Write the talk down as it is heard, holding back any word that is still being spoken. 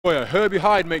Herbie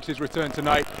Hyde makes his return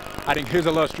tonight, adding his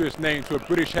illustrious name to a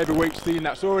British heavyweight scene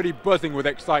that's already buzzing with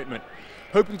excitement.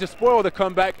 Hoping to spoil the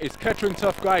comeback is Kettering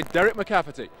tough guy Derek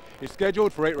McCafferty. He's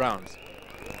scheduled for 8 rounds.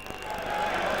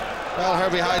 Well,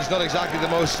 Herbie Hyde's not exactly the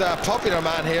most popular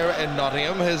man here in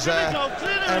Nottingham. His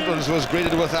entrance was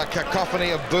greeted with a cacophony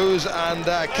of boos and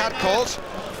catcalls.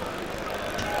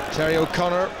 Terry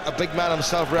O'Connor, a big man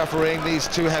himself, refereeing these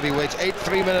two heavyweights. 8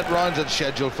 3-minute rounds it's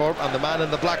scheduled for, and the man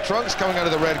in the black trunks coming out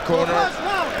of the red corner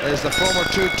is the former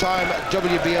 2-time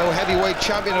WBO heavyweight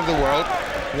champion of the world,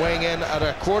 weighing in at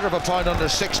a quarter of a pound under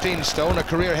 16 stone, a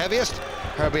career heaviest.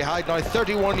 Herbie Hyde, now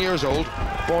 31 years old,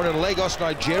 born in Lagos,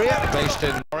 Nigeria, based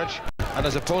in Norwich, and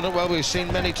his opponent, well, we've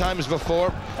seen many times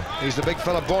before. He's the big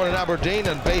fella born in Aberdeen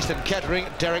and based in Kettering,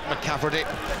 Derek McCafferty,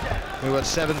 who at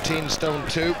 17 stone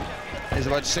 2 is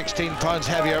about 16 pounds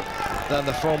heavier than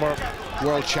the former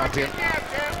world champion.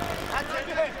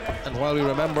 And while we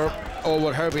remember all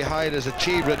what Herbie Hyde has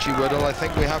achieved, Richie Woodall, I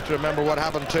think we have to remember what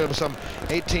happened to him some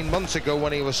 18 months ago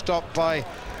when he was stopped by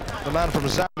the man from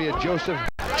Zambia, Joseph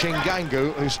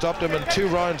Chingangu, who stopped him in 2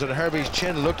 rounds, and Herbie's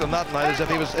chin looked on that night as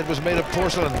if it was made of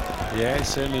porcelain. Yeah, it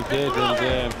certainly did,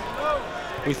 and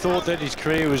we thought that his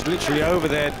career was literally over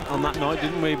there on that night,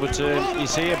 didn't we? But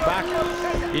he's here back.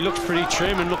 He looks pretty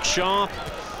trim and looks sharp.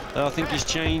 I think he's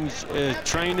changed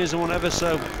trainers or whatever,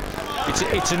 so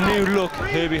it's a new look,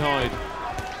 Herbie Hyde.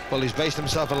 Well, he's based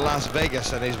himself in Las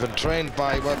Vegas, and he's been trained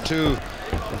by, well, 2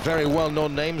 very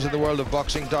well-known names in the world of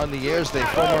boxing down the years. The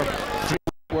former 3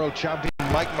 world champion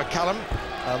Mike McCallum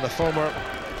and the former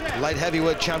light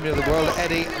heavyweight champion of the world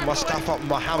Eddie Mustafa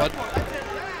Muhammad.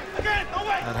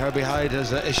 And Herbie Hyde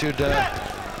has issued 2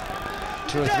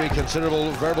 or 3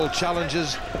 considerable verbal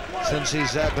challenges since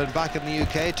he's been back in the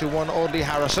UK to one Audley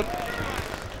Harrison.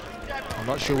 I'm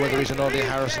not sure whether he's in Audley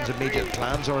Harrison's immediate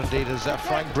plans, or indeed is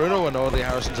Frank Bruno in Audley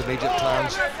Harrison's immediate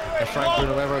plans, if Frank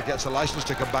Bruno ever gets a license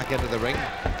to come back into the ring.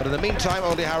 But in the meantime,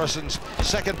 Audley Harrison's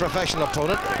second professional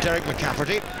opponent, Derek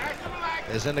McCafferty,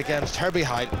 is in against Herbie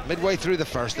Hyde midway through the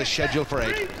first. Is scheduled for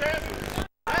 8.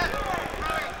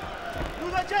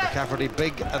 McCafferty,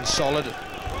 big and solid,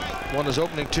 won his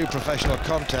opening 2 professional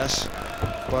contests,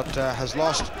 but has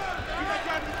lost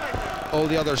all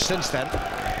the others since then.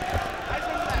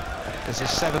 This is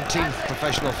his 17th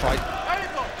professional fight.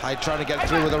 Hyde trying to get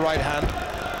through with the right hand.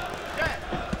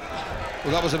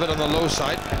 Well, that was a bit on the low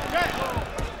side.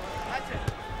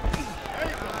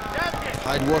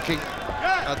 Hyde working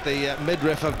at the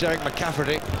midriff of Derek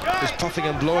McCafferty, is puffing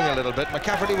and blowing a little bit.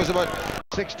 McCafferty was about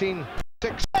 16-6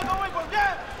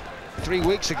 3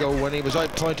 weeks ago when he was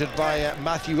outpointed by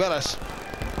Matthew Ellis.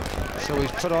 So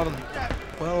he's put on,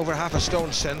 well, over half a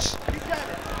stone since.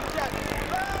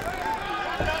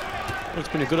 Well, it's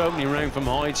been a good opening round from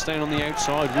Hyde, staying on the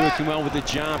outside, working well with the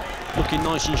jab, looking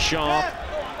nice and sharp.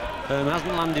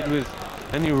 Hasn't landed with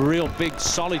any real big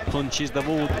solid punches. They've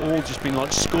all just been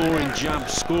like scoring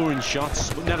jabs, scoring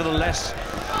shots, but nevertheless,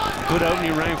 good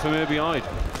opening round from Herbie Hyde.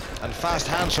 And fast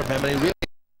hands from him, and he really,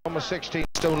 almost 16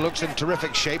 stone, looks in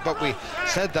terrific shape. But we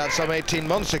said that some 18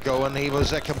 months ago, and he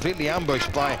was completely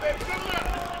ambushed by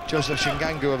Joseph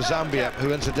Chingangu of Zambia,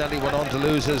 who incidentally went on to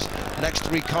lose his next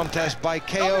 3 contests by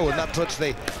KO, and that puts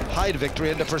the Hyde victory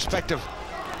into perspective.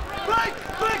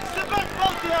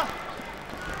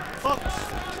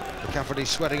 McCafferty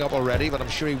sweating up already, but I'm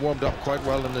sure he warmed up quite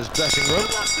well in his dressing room.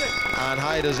 And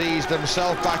Hyde has eased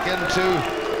himself back into,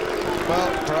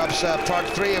 well, perhaps part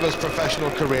 3 of his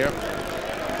professional career.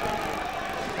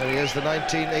 There he is, the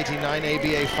 1989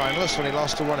 ABA finalist, when he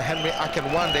lost to one Henry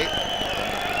Akinwande,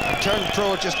 and turned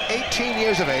pro at just 18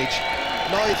 years of age,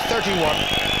 now 31,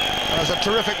 and has a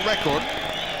terrific record.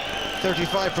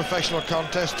 35 professional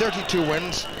contests, 32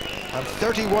 wins, and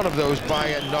 31 of those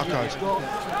by knockout.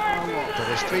 But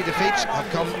his 3 defeats have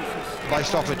come by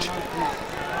stoppage. By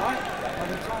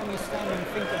the time you stand and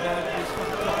think about it, it's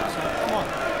come on,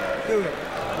 do it.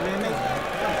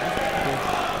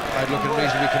 Hyde looking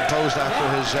reasonably composed after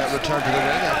his return to the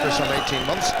ring after some 18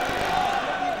 months.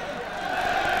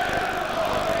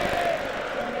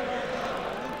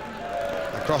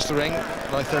 Across the ring,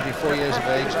 now 34 years of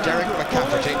age, Derek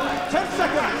McCafferty. 10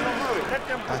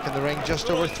 seconds. Back in the ring just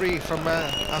over 3 from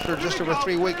after just over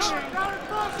 3 weeks.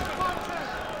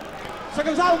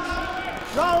 Seconds out.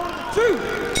 Round 2.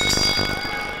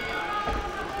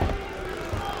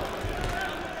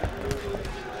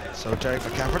 So Derek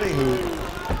McCafferty, who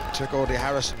took Audley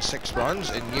Harrison 6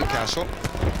 rounds in Newcastle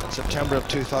in September of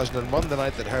 2001, the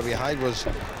night that Herbie Hyde was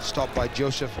stopped by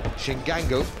Joseph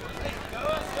Chingangu,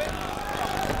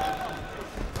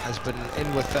 has been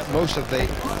in with most of the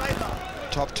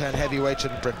top 10 heavyweights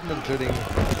in Britain, including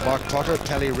Mark Potter,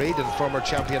 Pelly Reid, and former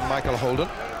champion Michael Holden.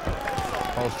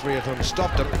 All three of them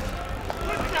stopped him.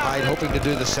 Hyde hoping to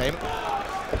do the same.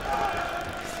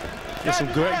 There's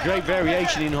some great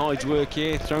variation in Hyde's work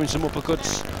here, throwing some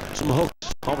uppercuts, some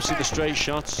hooks, obviously the straight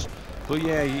shots. But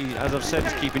yeah, as I've said,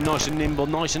 he's keeping nice and nimble,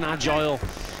 nice and agile,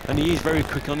 and he is very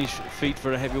quick on his feet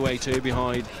for a heavyweight, Herbie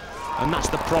Hyde. And that's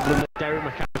the problem that Derek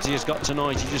McCafferty has got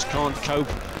tonight. He just can't cope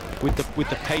with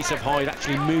the pace of Hyde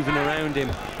actually moving around him.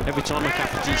 Every time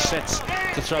McCafferty sets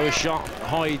to throw a shot,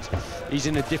 Hyde, he's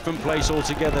in a different place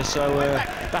altogether. So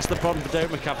that's the problem for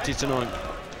Derek McCafferty tonight.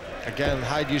 Again,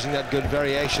 Hyde using that good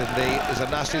variation. There's a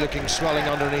nasty-looking swelling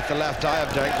underneath the left eye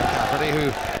of Derek McCafferty,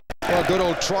 who, well, a good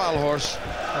old trial horse.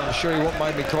 I'm sure he won't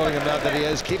mind me calling him that he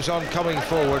is. Keeps on coming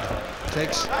forward.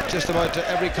 Takes just about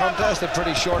every contest at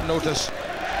pretty short notice.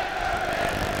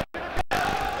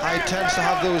 Hyde tends to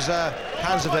have those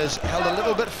hands of his held a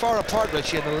little bit far apart,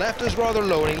 Richie, and the left is rather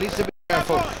low, and he needs to be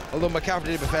careful. Although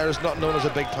McCafferty, to be fair, is not known as a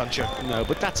big puncher. No,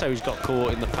 but that's how he's got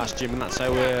caught in the past, Jim, and that's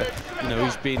how you know,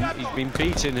 he's been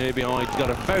beaten. Herbie Hyde. He's got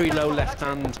a very low left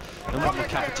hand, and what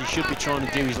McCafferty should be trying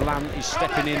to do is he's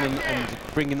stepping in and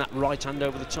bringing that right hand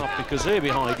over the top, because Herbie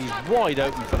Hyde is wide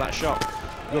open for that shot.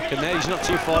 Look, and there he's not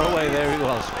too far away. There he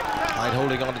was. Hyde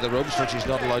holding onto the ropes, which he's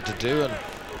not allowed to do, and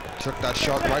took that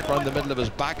shot right round the middle of his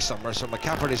back somewhere, so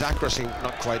McCafferty's accuracy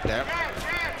not quite there.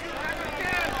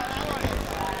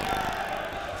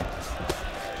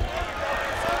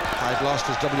 Hyde lost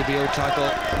his WBO title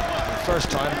the first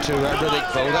time to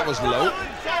Riddick Bowe. That was low.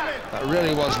 That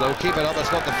really was low. Keep it up,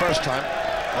 that's not the first time.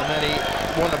 And then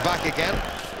he won it back again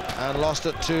and lost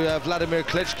it to Vladimir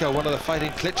Klitschko, one of the fighting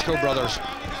Klitschko brothers.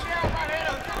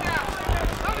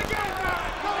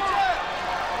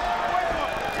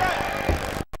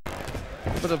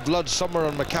 Bit of blood somewhere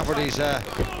on McCafferty's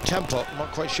temple. I'm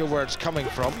not quite sure where it's coming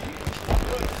from.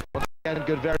 But again,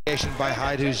 good variation by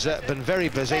Hyde, who's been very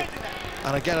busy.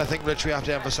 And again, I think, Rich, we have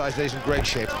to emphasise that he's in great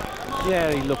shape.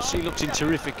 Yeah, he looks in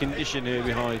terrific condition here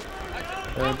behind.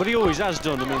 But he always has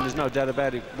done. I mean, there's no doubt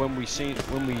about it. When we seen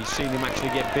him actually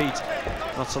get beat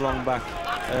not so long back,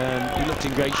 he looked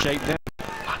in great shape then.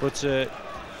 But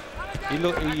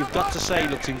you've got to say he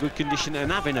looks in good condition,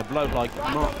 and having a bloke like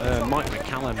Mike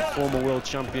McCallum, former world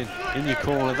champion, in your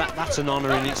corner, that's an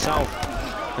honour in itself.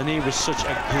 And he was such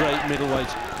a great middleweight.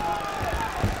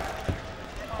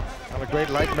 And a great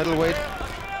light middleweight,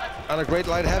 and a great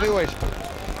light heavyweight.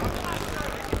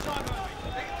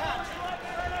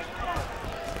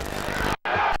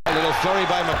 A little flurry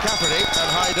by McCafferty,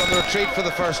 and Hyde on the retreat for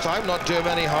the first time, not do him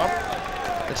any harm.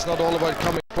 It's not all about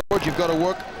coming forward, you've got to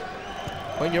work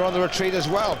when you're on the retreat as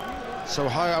well. So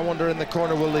how, I wonder, in the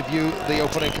corner will they view the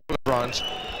opening couple of rounds?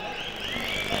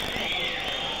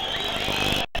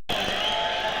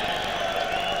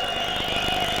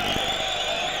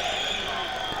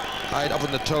 Hyde up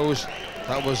on the toes.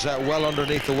 That was well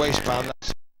underneath the waistband.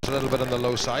 That's a little bit on the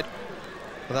low side.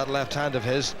 With that left hand of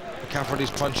his, McCafferty's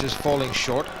punches falling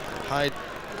short. Hyde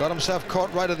got himself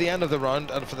caught right at the end of the round,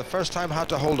 and for the first time had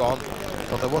to hold on,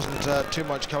 but there wasn't too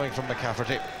much coming from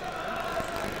McCafferty.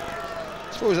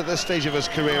 I suppose at this stage of his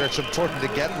career it's important to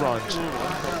get rounds.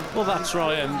 Well, that's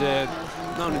right, and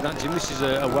not only that, Jim, this is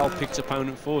a well-picked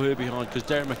opponent for Herbie Hyde, because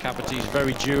Derek McCafferty is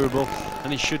very durable,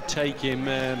 and he should take him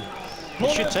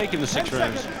the 6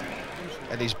 rounds.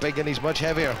 And he's big and he's much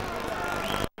heavier.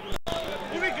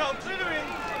 Here we go, clear the ring.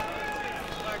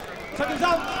 Seconds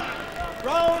out.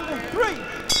 Round 3.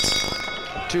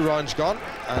 2 rounds gone,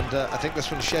 and I think this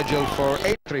one's scheduled for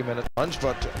 8 3-minute rounds,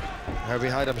 but Herbie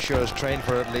Hyde, I'm sure, has trained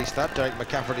for at least that. Derek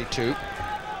McCafferty too.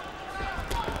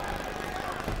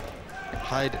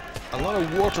 Hyde, a lot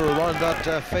of water around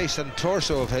that face and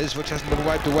torso of his, which hasn't been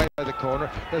wiped away by the corner.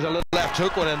 There's a little left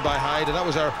hook went in by Hyde, and that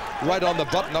was right on the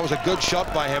button. That was a good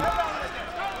shot by him.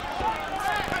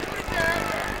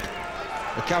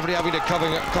 McCafferty having to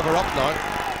cover up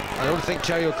now. I don't think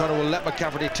Terry O'Connor will let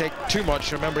McCafferty take too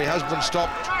much. Remember, he has been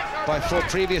stopped by 4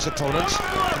 previous opponents.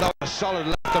 And that was a solid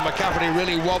left, and McCafferty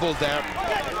really wobbled there.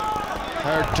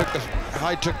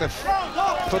 Hyde took the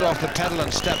foot off the pedal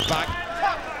and stepped back.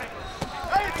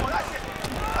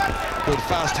 Good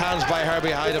fast hands by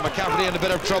Herbie Hyde, and McCafferty in a bit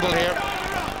of trouble here,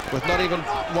 with not even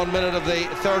 1 minute of the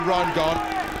 3rd round gone.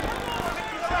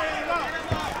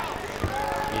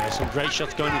 Yeah, some great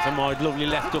shots going in from Hyde. Lovely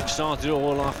left hook started it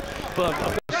all off. But I've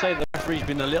got to say the referee's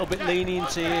been a little bit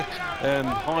lenient here.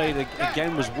 Hyde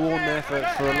again was warned there for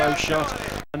a low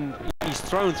shot, and he's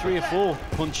thrown 3 or 4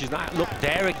 punches. That look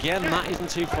there again, that isn't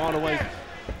too far away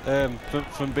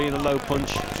from being a low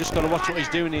punch. Just got to watch what he's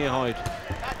doing here, Hyde.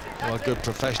 Well, good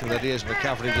professional that he is.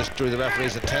 McCafferty just drew the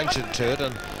referee's attention to it,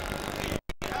 and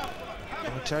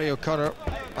Terry O'Connor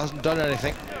hasn't done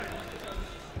anything.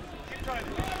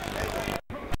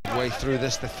 way through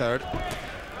this, the third.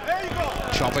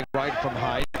 Chopping right from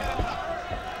Hyde.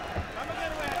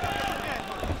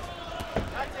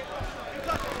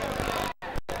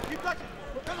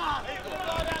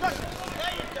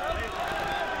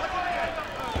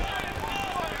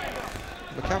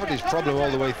 McCafferty's problem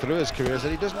all the way through his career is that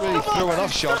he doesn't really throw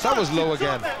enough shots. That was low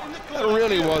again. That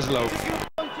really was low.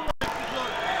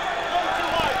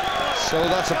 So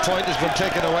that's a point that's been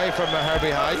taken away from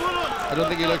Herbie Hyde. I don't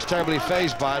think he looks terribly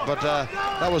phased by it, but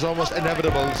that was almost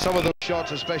inevitable. Some of those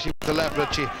shots, especially with the left,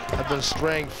 Richie, have been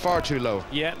straying far too low.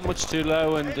 Yeah, much too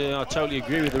low, and I totally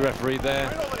agree with the referee there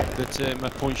that my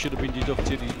point should have been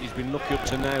deducted. He's been lucky up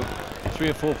to now. 3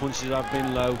 or 4 punches have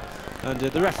been low, and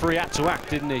the referee had to act,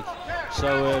 didn't he?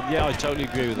 So yeah, I totally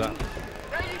agree with that.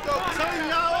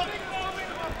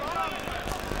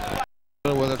 I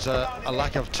don't know whether it's a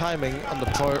lack of timing on the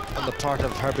part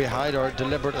of Herbie Hyde or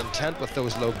deliberate intent with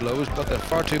those low blows, but there are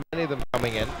far too many of them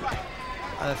coming in.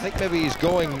 And I think maybe he's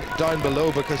going down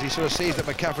below because he sort of sees that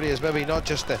McCafferty is maybe not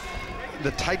just the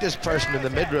tightest person in the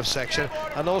midriff section,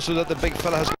 and also that the big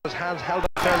fella has got his hands held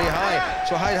up fairly high.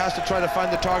 So Hyde has to try to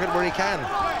find the target where he can.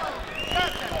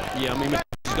 Yeah, I mean,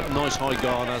 he's got a nice high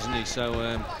guard, hasn't he? So,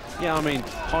 yeah, I mean,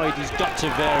 Hyde, he's got to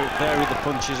vary the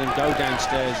punches and go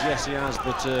downstairs. Yes, he has,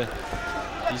 but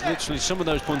he's literally, some of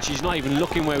those punches, he's not even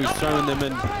looking where he's throwing them,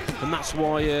 and that's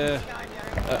why a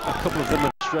couple of them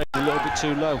are straight a little bit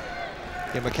too low.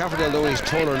 Yeah, McCafferty, although he's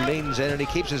taller, leans in and he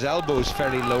keeps his elbows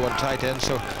fairly low and tight in,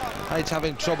 so Hyde's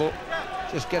having trouble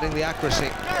just getting the accuracy.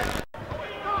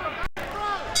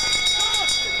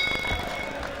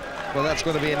 Well, that's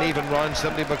going to be an even round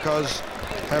simply because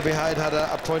Herbie Hyde had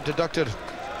a point deducted.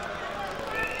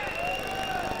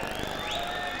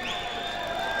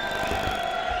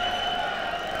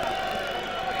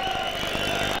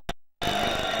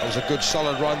 That was a good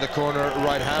solid round the corner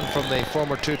right hand from the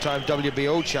former two-time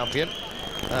WBO champion.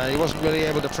 He wasn't really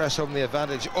able to press home the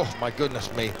advantage. Oh my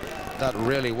goodness me, that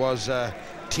really was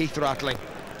teeth rattling.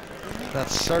 That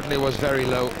certainly was very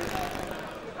low.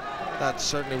 That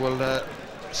certainly will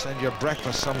send your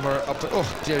breakfast somewhere up.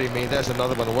 Oh dearie me, there's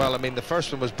another one. Well, I mean, the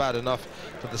first one was bad enough,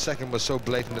 but the second was so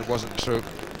blatant it wasn't true.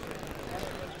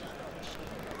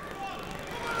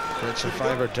 Great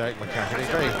survivor, Derek McCafferty.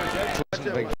 Very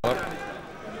pleasant big fella.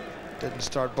 Didn't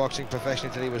start boxing professionally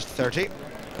until he was 30.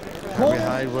 Herbie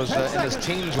Hyde was in his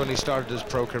teens when he started his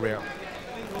pro career.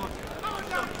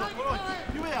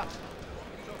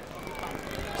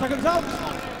 Seconds out.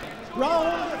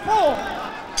 Round 4.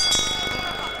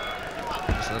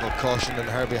 There's a little caution in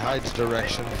Herbie Hyde's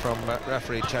direction from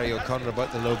referee Terry O'Connor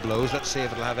about the low blows. Let's see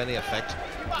if it'll have any effect.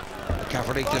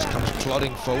 McCafferty just comes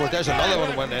plodding forward. There's another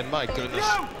one went in, my goodness.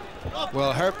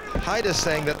 Well, Hyde is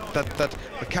saying that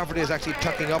McCafferty is actually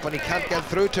tucking up and he can't get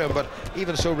through to him, but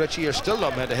even so, Richie, you're still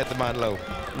not meant to hit the man low.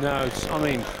 No, I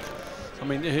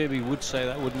mean, Herbie would say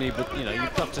that, wouldn't he? But, you know,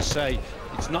 you've got to say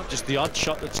it's not just the odd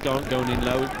shot that's going in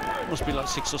low. It must be like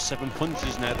 6 or 7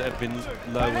 punches now that have been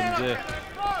low, and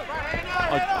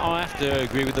I have to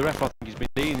agree with the ref. I think he's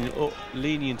been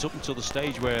lenient up until the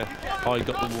stage where Hyde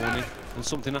got the warning, and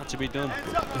something had to be done.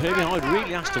 But Herbie Hyde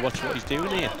really has to watch what he's doing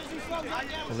here.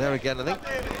 Well, there again, I think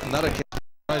another case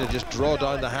trying to just draw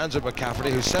down the hands of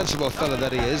McCafferty, who's sensible fella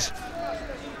that he is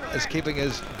keeping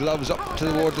his gloves up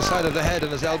toward the side of the head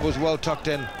and his elbows well tucked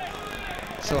in.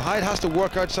 So Hyde has to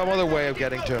work out some other way of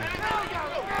getting to him.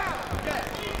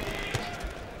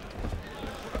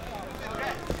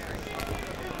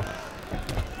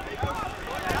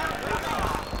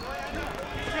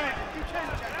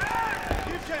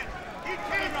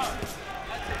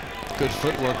 Good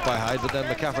footwork by Hyde, but then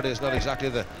McCafferty is not exactly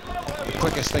the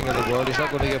quickest thing in the world. He's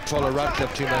not going to give Paula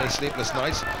Radcliffe too many sleepless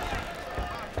nights.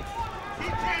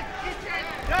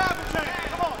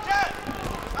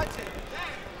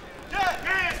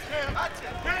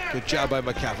 Good job by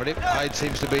McCafferty. Hyde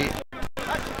seems to be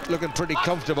looking pretty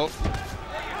comfortable.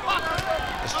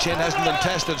 His chin hasn't been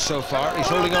tested so far. He's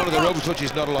holding on to the ropes, which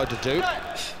he's not allowed to do.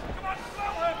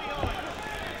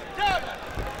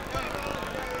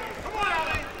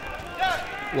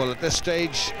 Well, at this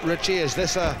stage, Richie, is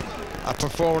this a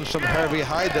performance from Herbie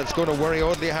Hyde that's going to worry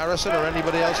Audley Harrison or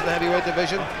anybody else in the heavyweight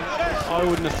division? I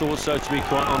wouldn't have thought so, to be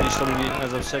quite honest. I mean,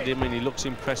 as I've said, he looks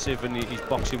impressive and he's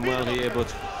boxing well here,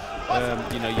 but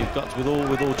you know, you've got, with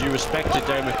all due respect to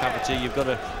Derek McCafferty, you've got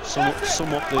to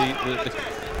sum up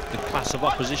the class of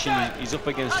opposition he's up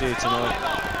against here tonight.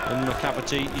 And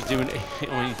McCafferty, he's doing.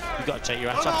 I mean, you've got to take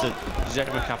your hat off to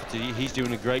Derek McCafferty. He's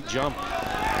doing a great job,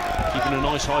 keeping a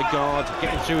nice high guard,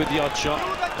 getting through with the odd shot,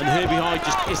 and Herbie Hyde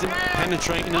just isn't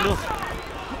penetrating enough.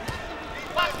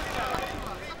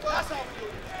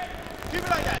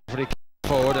 Pretty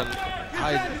forward, and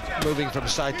Hyde moving from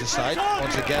side to side.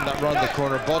 Once again, that round the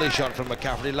corner body shot from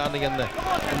McCafferty, landing in the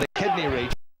kidney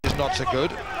region, is not so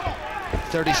good.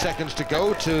 30 seconds to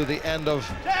go to the end of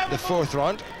the fourth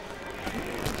round.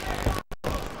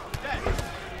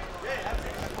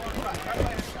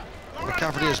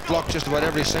 McCafferty has blocked just about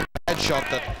every single headshot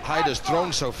that Hyde has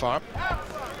thrown so far.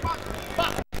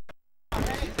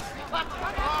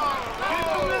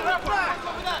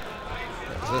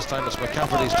 This time it's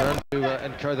McCafferty's turn to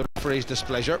incur the referee's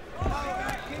displeasure.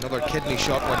 Another kidney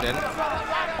shot went in.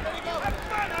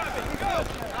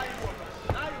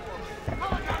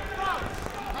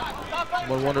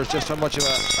 One wonders just how much of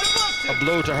a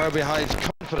blow to Herbie Hyde's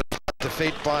confidence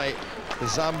defeat by the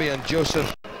Zambian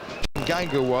Joseph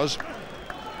Chingangu was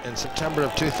in September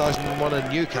of 2001 in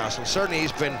Newcastle. Certainly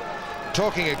he's been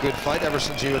talking a good fight ever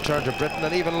since he returned to Britain,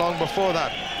 and even long before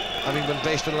that, having been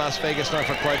based in Las Vegas now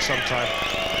for quite some time.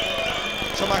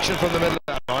 Some action from the middle of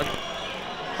that round.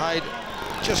 Hyde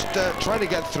just trying to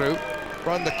get through.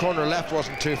 Round the corner left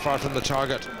wasn't too far from the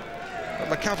target.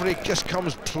 But McCafferty just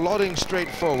comes plodding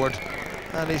straight forward,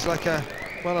 and he's like a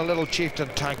little chieftain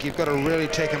tank. You've got to really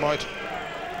take him out.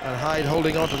 And Hyde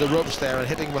holding onto the ropes there and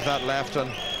hitting with that left,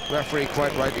 and referee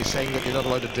quite rightly saying that you're not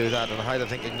allowed to do that, and Hyde, I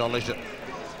think, acknowledged it.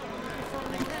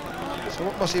 So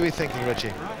what must he be thinking,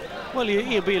 Richie? Well,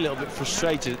 he'll be a little bit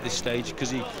frustrated at this stage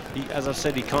because he as I've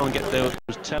said, he can't get those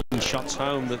telling shots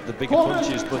home, the bigger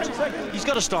punches, but he's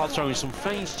got to start throwing some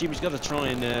feints, Jim. He's got to try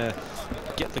and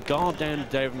get the guard down to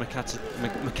David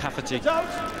McCafferty.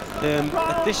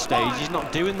 At this stage, he's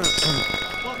not doing that.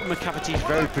 McCafferty is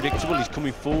very predictable. He's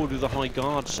coming forward with a high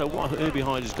guard. So what Herbie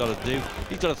Hyde has got to do,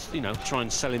 he's got to, try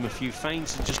and sell him a few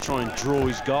feints and just try and draw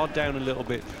his guard down a little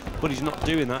bit. But he's not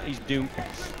doing that. He's doing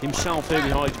himself. Herbie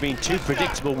Hyde's being too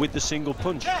predictable with the single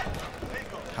punch.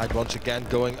 Hyde once again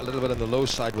going a little bit on the low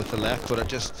side with the left, but it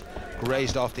just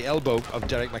grazed off the elbow of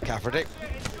Derek McCafferty.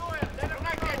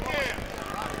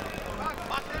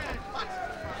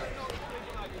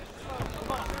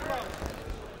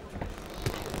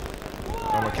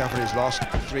 McCafferty's lost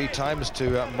 3 times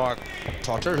to Mark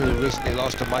Totter, who recently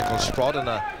lost to Michael Sprott in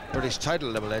a British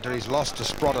title eliminator. He's lost to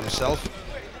Sprott himself,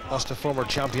 lost to former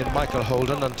champion Michael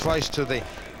Holden, and twice to the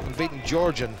unbeaten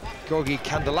Georgian Georgi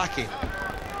Kandelaki.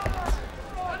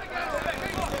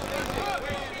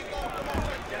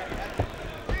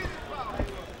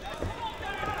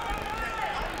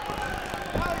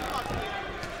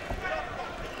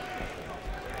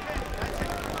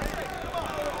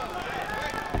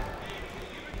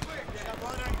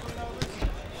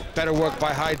 Better work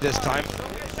by Hyde this time.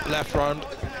 Left round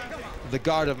the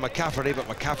guard of McCafferty, but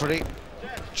McCafferty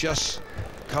just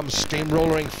comes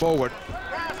steamrolling forward.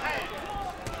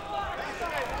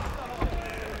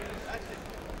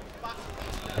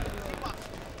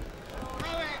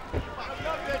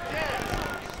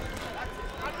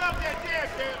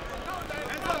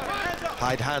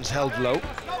 Hyde hands held low.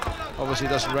 Obviously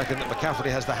doesn't reckon that McCafferty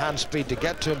has the hand speed to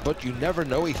get to him, but you never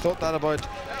know. He thought that about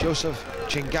Joseph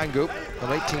Chingangu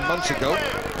from 18 months ago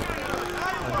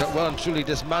and got well and truly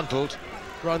dismantled.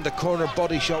 Round the corner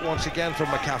body shot once again from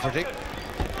McCafferty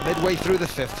midway through the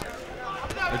 5th.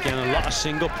 Again, a lot of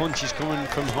single punches coming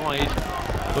from Hyde,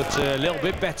 but a little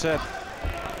bit better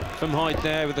from Hyde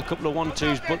there with a couple of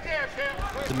 1-2s, but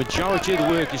the majority of the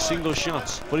work is single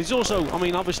shots. But he's also,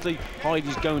 obviously Hyde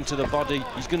is going to the body.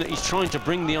 He's trying to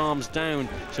bring the arms down,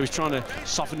 so he's trying to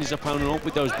soften his opponent up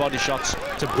with those body shots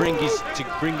to bring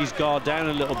his guard down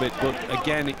a little bit. But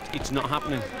again, it's not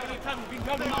happening.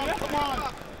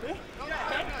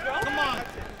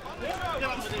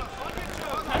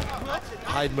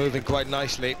 Hyde moving quite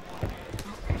nicely.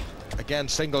 Again,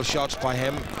 single shots by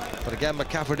him, but again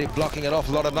McCafferty blocking an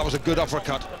awful lot, and that was a good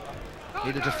uppercut.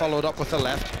 Needed to follow it up with the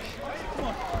left.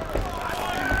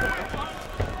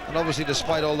 And obviously,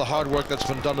 despite all the hard work that's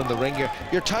been done in the ring,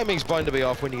 your timing's bound to be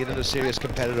off when you get into serious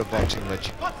competitive boxing,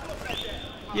 Rich.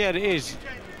 Yeah, it is.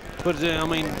 But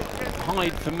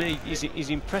Hyde, for me,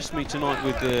 he's impressed me tonight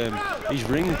with his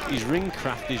ring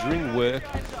craft, his ring work.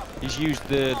 He's used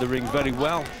the ring very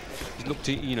well. He's looked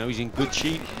at, he's in good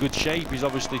shape. He's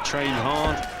obviously trained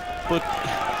hard, but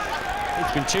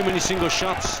it's been too many single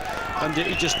shots, and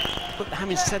he just. But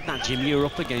having said that, Jim, you're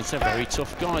up against a very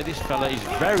tough guy. This fella is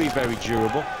very, very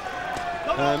durable,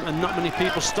 and not many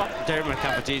people stop Derek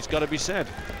McCafferty. It's got to be said.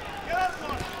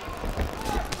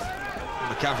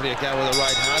 McCafferty again with a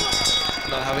right hand,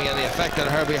 not having any effect on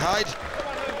Herbie Hyde,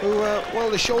 who,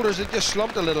 well, the shoulders had just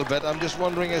slumped a little bit. I'm just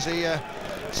wondering, is he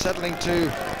settling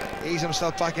to ease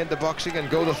himself back into boxing and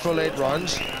go the full 8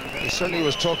 rounds? He certainly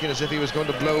was talking as if he was going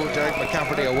to blow Derek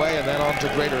McCafferty away and then on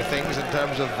to greater things in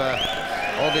terms of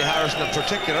Audley Harrison in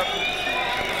particular.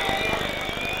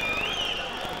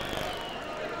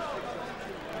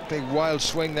 Big wild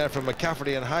swing there from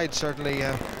McCafferty, and Hyde certainly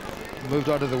moved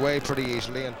out of the way pretty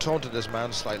easily and taunted his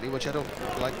man slightly, which I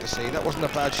don't like to see. That wasn't a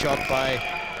bad shot by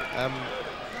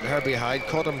Herbie Hyde.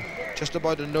 Caught him just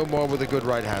about to no more with a good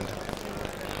right hand.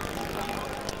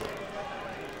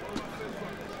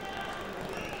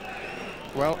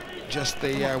 Well, just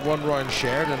the one round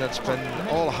shared, and it's been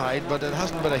all Hyde, but it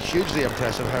hasn't been a hugely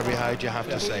impressive Herbie Hyde, you have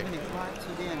to say.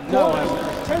 No,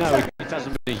 it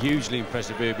hasn't been a hugely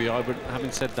impressive Herbie Hyde, but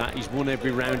having said that, he's won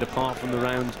every round apart from the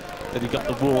round that he got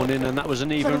the warning, and that was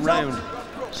an even round.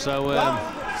 So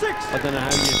I don't know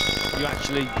how you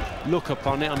actually look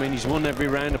upon it. I mean, he's won every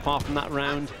round apart from that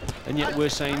round, and yet we're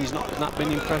saying he's not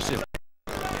been impressive.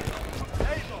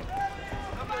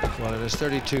 Well, in his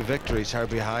 32 victories,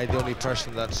 Herbie Hyde, the only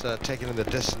person that's taken in the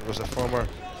distance was a former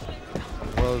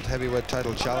world heavyweight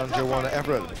title challenger, one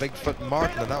Everett, Bigfoot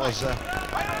Martin, and that was in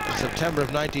September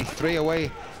of '93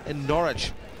 away in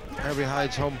Norwich, Herbie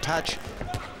Hyde's home patch.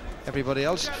 Everybody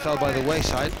else fell by the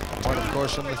wayside, apart of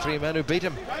course from the three men who beat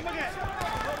him.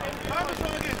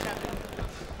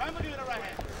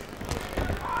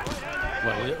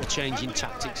 Well, a little change in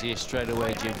tactics here straight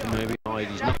away, Jim, from Herbie Hyde.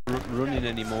 He's not running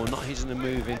anymore, not hissing and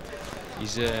moving.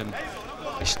 He's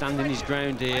standing his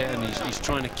ground here, and he's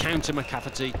trying to counter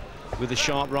McCafferty with a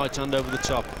sharp right hand over the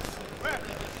top.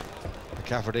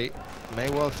 McCafferty may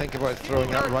well think about throwing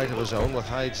that right of his own, with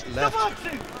Hyde's left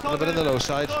a little bit in the low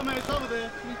side.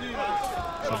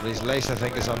 Somebody's lace, I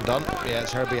think, is undone. Yeah,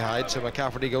 it's Herbie Hyde, so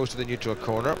McCafferty goes to the neutral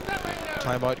corner.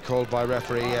 Timeout called by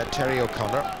referee Terry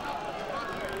O'Connor.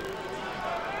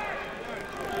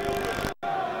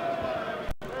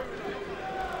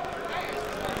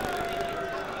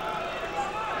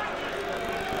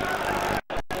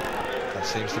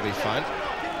 Seems to be fine.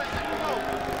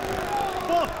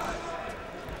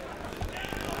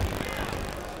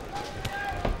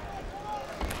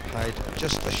 Hyde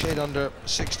just a shade under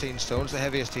 16 stones, the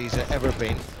heaviest he's ever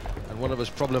been, and one of his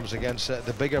problems against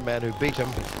the bigger men who beat him,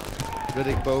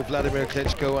 Riddick Bowe, Vladimir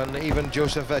Klitschko, and even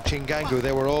Joseph Chingangu,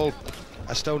 they were all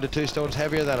a stone to 2 stones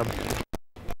heavier than him.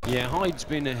 Yeah, Hyde's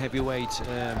been a heavyweight.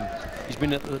 He's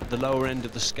been at the lower end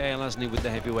of the scale, hasn't he, with the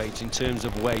heavyweights in terms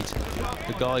of weight.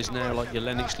 The guys now, like your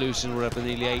Lennox Lewison, were up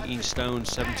nearly 18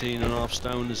 stones, 17 and a half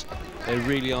stones. They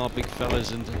really are big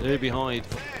fellas. And Herbie Hyde,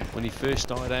 when he first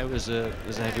started out as a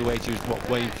heavyweight, he was what,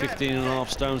 weighing 15 and a half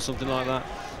stones, something like that.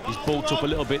 He's bulked up a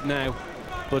little bit now,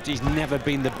 but he's never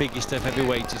been the biggest of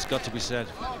heavyweights, it's got to be said.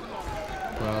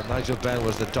 Well, Nigel Benn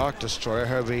was the Dark Destroyer.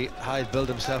 Herbie Hyde billed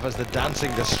himself as the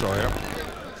Dancing Destroyer.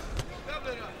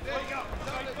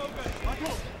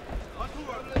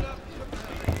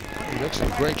 He looks in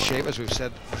great shape, as we've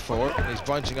said before. He's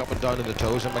bouncing up and down in the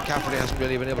toes, and McCafferty hasn't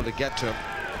really been able to get to him.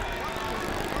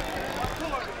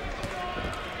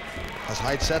 Has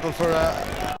Hyde settled for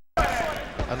an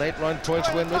 8-round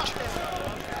points win, Rich?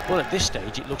 Well, at this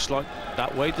stage, it looks like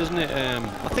that way, doesn't it?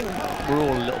 I think we're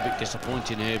all a little bit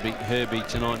disappointed in Herbie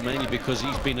tonight, mainly because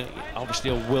he's been obviously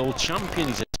a world champion.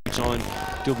 He's a two-time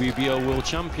WBO world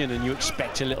champion, and you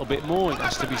expect a little bit more, it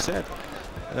has to be said,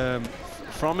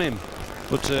 from him.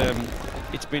 But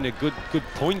it's been a good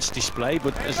points display.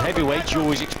 But as heavyweight, you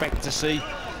always expect to see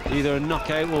either a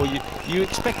knockout, or you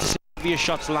expect to see heavier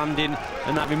shots landing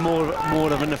and having more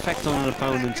of an effect on an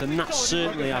opponent, and that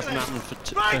certainly hasn't happened for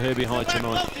Herbie Hyde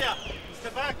tonight.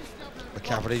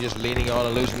 McCafferty just leaning on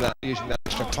and using that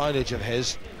extra poundage of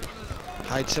his.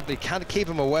 Hyde simply can't keep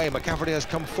him away. McCafferty has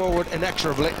come forward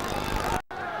inexorably.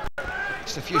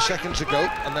 Just a few seconds ago,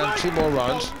 and then 2 more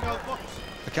rounds.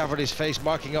 McCafferty's face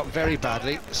marking up very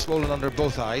badly, swollen under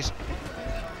both eyes.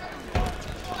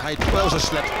 Hyde, well, that was a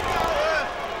slip.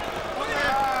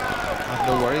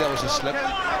 No worry, that was a slip.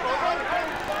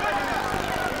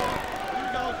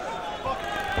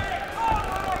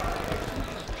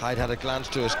 Hyde had a glance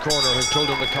to his corner, who told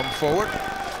him to come forward.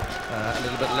 A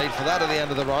little bit late for that at the end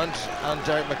of the round, and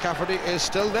Derek McCafferty is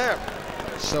still there.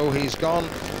 So he's gone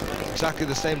exactly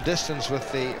the same distance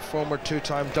with the former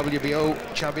 2-time WBO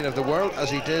champion of the world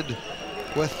as he did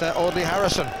with Audley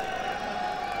Harrison.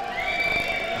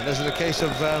 And this is a case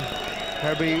of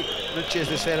Herbie, Richie, as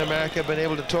they say in America, been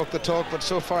able to talk the talk, but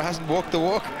so far hasn't walked the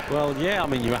walk. Well, yeah, I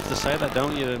mean, you have to say that,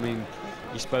 don't you? I mean,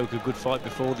 he spoke a good fight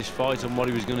before this fight and what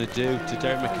he was going to do to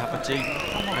Derek McCafferty,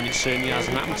 and it certainly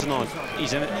hasn't happened tonight.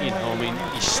 He's in it, you know, I mean,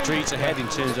 he's streets ahead in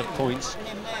terms of points,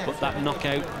 but that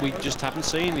knockout we just haven't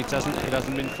seen. It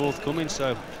hasn't been forthcoming.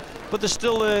 So, but there's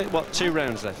still what, 2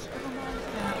 rounds left.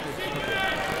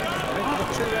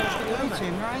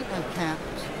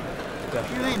 You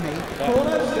hear me?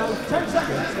 10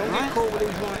 seconds. Right? Caught with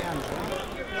his right hand.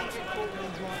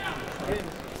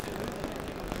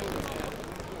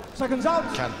 Seconds out.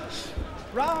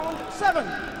 Round 7.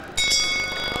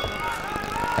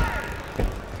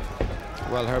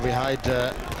 Well, Herbie Hyde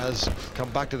has come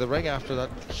back to the ring after that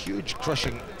huge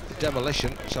crushing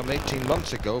demolition some 18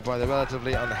 months ago by the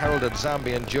relatively unheralded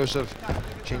Zambian Joseph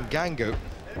Chingangu.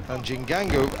 And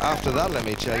Chingangu, after that, let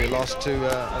me tell you, lost to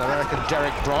an American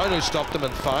Derek Brown, who stopped him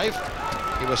in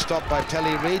 5. He was stopped by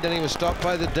Telly Reid, and he was stopped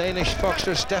by the Danish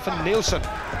boxer Stefan Nielsen.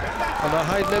 And now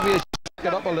Hyde maybe has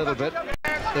it up a little bit.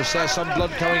 There's some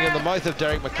blood coming in the mouth of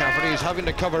Derek McCafferty. He's having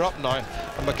to cover up now.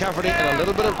 And McCafferty in a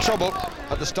little bit of trouble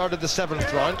at the start of the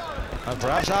 7th round. And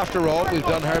perhaps after all, we've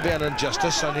done Herbie an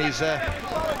injustice, and he's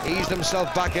eased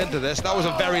himself back into this. That was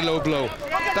a very low blow.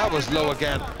 That was low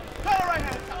again.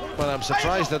 Well, I'm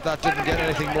surprised that that didn't get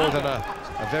anything more than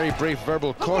a very brief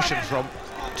verbal caution from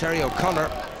Terry O'Connor.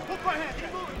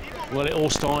 Well, it all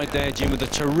started there, Jim, with a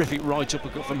terrific right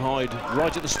uppercut from Hyde.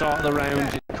 Right at the start of the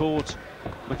round, it caught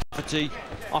McCafferty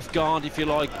off guard, if you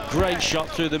like. Great shot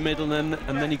through the middle, and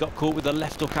then he got caught with the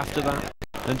left hook after that.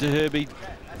 And to Herbie,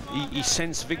 he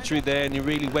sensed victory there, and he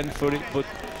really went for it. But,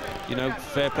 you know,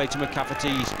 fair play to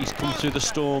McCafferty. He's come through the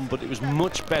storm, but it was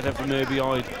much better from Herbie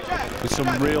Hyde with some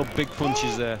real big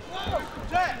punches there.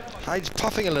 Hyde's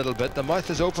puffing a little bit. The mouth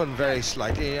is open very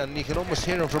slightly, and you can almost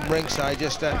hear him from ringside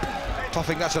just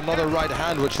puffing. That's another right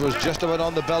hand, which was just about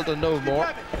on the belt and no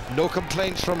more. No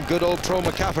complaints from good old pro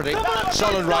McCafferty.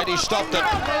 Solid right, he stopped it.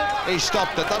 He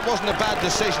stopped it. That wasn't a bad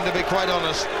decision, to be quite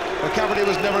honest. McCafferty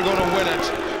was never going to win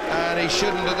it, and he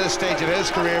shouldn't at this stage of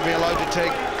his career be allowed to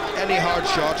take any hard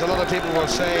shots. A lot of people will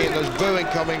say there's booing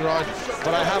coming round,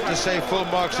 but I have to say full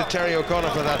marks to Terry O'Connor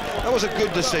for that. That was a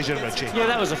good decision, Richie. Yeah,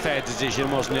 that was a fair decision,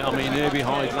 wasn't it? I mean, Herbie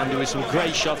Hyde landed with some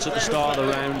great shots at the start of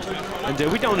the round,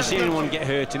 and we don't want to see anyone get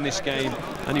hurt in this game,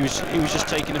 and he was just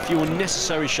taking a few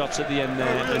unnecessary shots at the end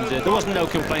there, and there wasn't no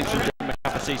complaints from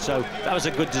McCafferty, so that was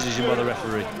a good decision by the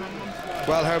referee.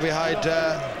 Well, Herbie Hyde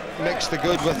mixed the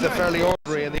good with the fairly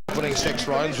ordinary in the opening 6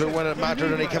 rounds, but when it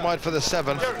mattered and he came out for the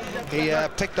 7th, he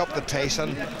picked up the pace,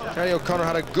 and Terry O'Connor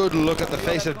had a good look at the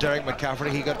face of Derek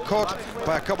McCafferty. He got caught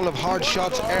by a couple of hard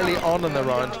shots early on in the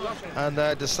round,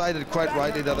 and decided quite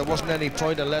rightly that there wasn't any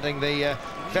point in letting the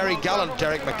very gallant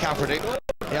Derek McCafferty,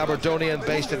 the Aberdonian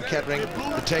based in Kettering,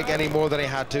 to take any more than he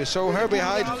had to. So Herbie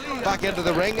Hyde back into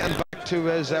the ring and back to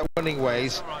his winning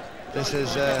ways. This is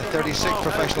 36th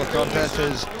professional contest,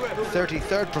 his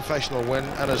 33rd professional win,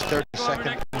 and his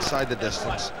 32nd inside the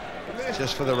distance,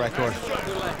 just for the record.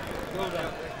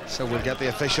 So we'll get the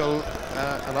official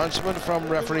announcement from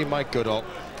referee Mike Goodall.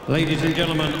 Ladies and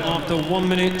gentlemen, after 1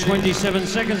 minute 27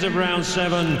 seconds of round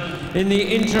 7, in the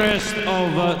interest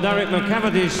of Derek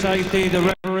McCafferty's safety,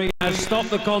 the referee has stopped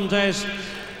the contest.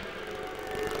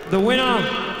 The winner,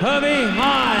 Herbie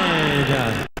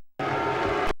Hyde.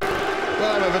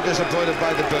 Well, I'm a bit disappointed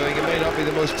by the booing. It may not be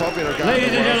the most popular guy.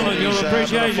 Ladies and gentlemen, your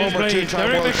appreciation, please.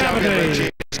 Derek McCafferty.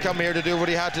 He's come here to do what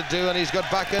he had to do, and he's got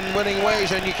back in winning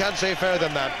ways, and you can't say fairer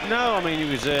than that. No, I mean,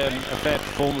 it was a fair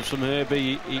performance from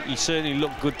Herbie. He certainly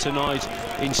looked good tonight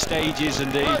in stages,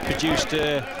 and he produced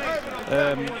a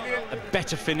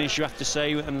better finish, you have to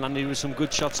say, and landed with some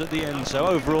good shots at the end. So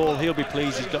overall, he'll be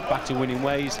pleased he's got back to winning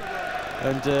ways,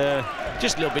 and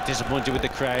just a little bit disappointed with the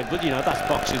crowd, but you know, that's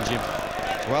boxing, Jim.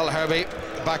 Well, Herbie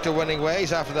back to winning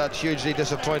ways after that hugely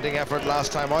disappointing effort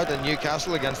last time out in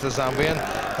Newcastle against the Zambian.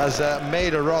 Has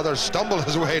made a rather stumble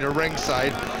his way to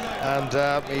ringside,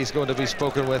 and he's going to be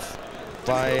spoken with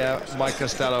by Mike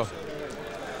Costello.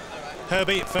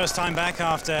 Herbie, first time back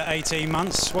after 18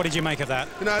 months. What did you make of that?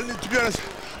 You know, to be honest,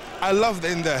 I loved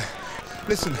it in there.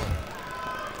 Listen,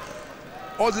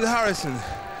 Audley Harrison,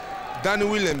 Danny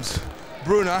Williams,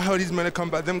 Bruno, I heard these men come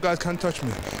back. Them guys can't touch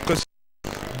me. Because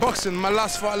boxing, my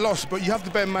last fight I lost, but you have to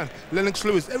bear in mind, Lennox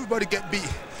Lewis, everybody get beat.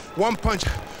 One punch,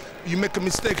 you make a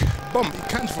mistake, boom, it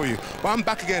counts for you. But I'm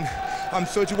back again. I'm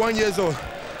 31 years old.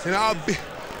 You know,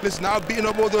 I've beaten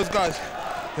up all those guys.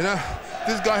 You know,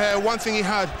 this guy here, one thing he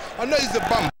had, I know he's a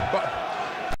bum, but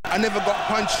I never got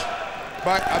punched.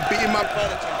 But I beat him up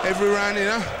every round, you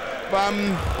know. But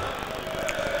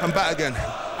I'm back again.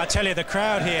 I tell you, the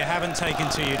crowd here haven't taken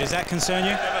to you. Does that concern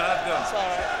you?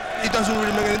 It doesn't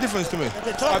really make any difference to me.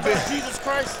 They talk about Jesus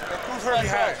Christ.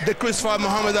 They crucified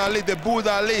Muhammad Ali, they booed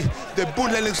Ali, they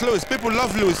booed Lennox Lewis. People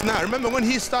love Lewis now. Remember when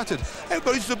he started,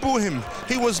 everybody used to boo him.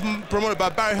 He was promoted by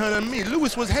Barry Hearn and me.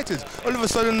 Lewis was hated. All of a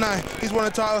sudden now, he's won a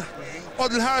title.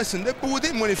 Audley Harrison, they booed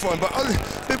him when he fought, but other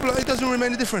people, it doesn't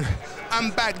remain different.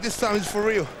 I'm back, this time it's for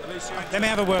real. Let me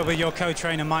have a word with your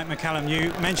co-trainer, Mike McCallum.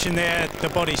 You mentioned there the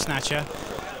body snatcher.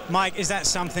 Mike, is that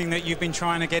something that you've been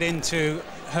trying to get into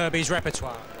Herbie's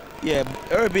repertoire? Yeah,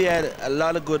 Herbie had a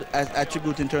lot of good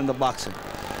attributes in terms of boxing.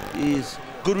 He's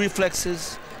good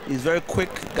reflexes, He's very quick,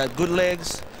 got good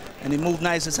legs, and he moves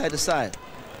nice inside the side.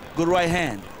 Good right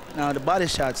hand. Now the body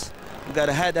shots, we got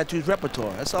to add that to his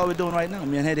repertoire. That's all we're doing right now.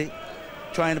 Me and Herbie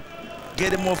trying to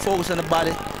get him more focused on the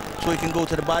body so he can go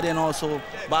to the body and also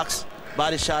box,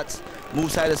 body shots,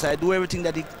 move side to side, do everything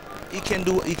that he can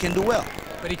do well.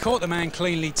 But he caught the man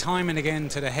cleanly time and again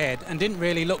to the head and didn't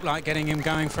really look like getting him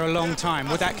going for a long time.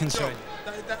 Would that concern you?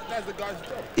 That's the guy's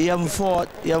job. He haven't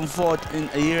fought in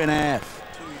a year and a half.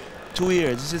 2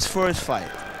 years. This is his first fight.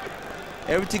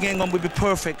 Everything ain't gonna be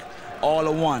perfect all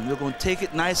at once. We're gonna take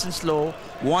it nice and slow,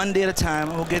 one day at a time,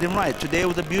 and we'll get him right. Today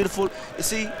was a beautiful, you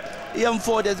see, he haven't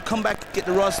fought, to come back, get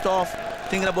the rust off,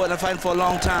 thinking about it fighting for a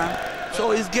long time.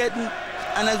 So he's getting,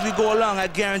 and as we go along, I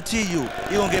guarantee you,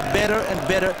 he's gonna get better and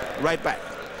better right back.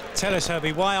 Tell us,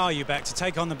 Herbie, why are you back? To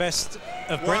take on the best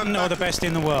of Britain or the best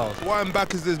in the world? Why I'm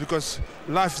back is this, because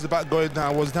life is about going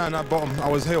down. I was down at bottom, I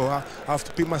was here. I have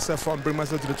to pick myself up and bring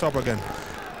myself to the top again.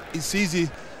 It's easy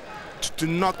to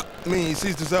knock me, it's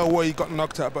easy to say, oh, well, you got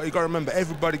knocked out, but you got to remember,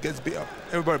 everybody gets beat up.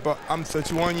 Everybody, but I'm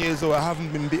 31 years old, I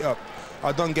haven't been beat up.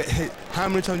 I don't get hit. How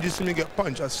many times do you see me get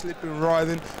punched? I was slipping,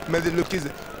 writhing, made it look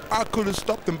easy. I could have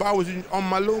stopped them, but I was on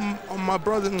my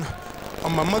brother,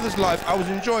 on my mother's life, I was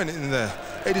enjoying it in there.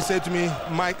 Eddie said to me,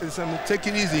 Mike, take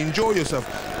it easy, enjoy yourself.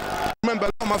 Remember, a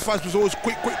lot of my fights was always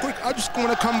quick. I just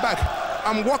want to come back.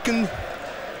 I'm walking,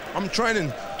 I'm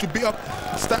training to be up,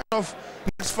 start off.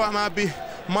 Next fight might be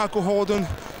Michael Holden,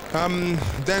 then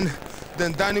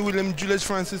Danny Williams, Julius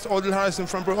Francis, Odell Harrison,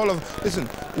 Frank Bro, all of them. Listen,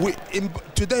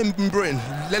 today in Britain,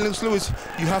 Lennox Lewis,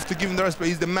 you have to give him the respect,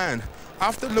 he's the man.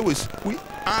 After Lewis,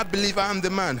 I believe I am the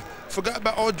man. Forget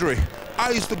about Audrey. I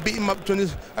used to beat him up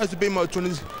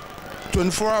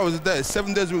 24 hours a day,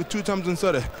 7 days a week, 2 times on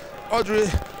Saturday. Audrey,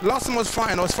 last time I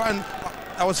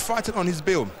was fighting on his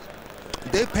bill.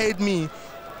 They paid me,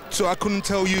 so I couldn't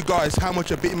tell you guys how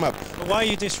much I beat him up. But why are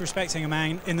you disrespecting a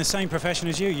man in the same profession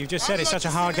as you? You just said it's such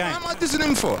a hard game. How am I dissing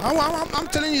him for? I'm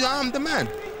telling you that I'm the man.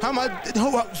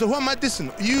 So who am I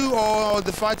dissing? You or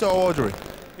the fighter or Audrey?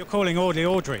 You're calling Audley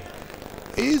Audrey.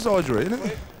 He is Audrey, isn't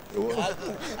he?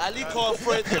 Ali called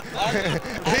Fred.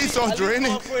 He's Audrey, isn't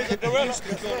he?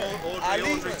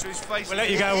 We'll let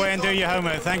you go away and do your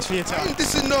homework. Thanks for your time.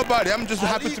 This is nobody. I'm just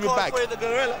happy to be back.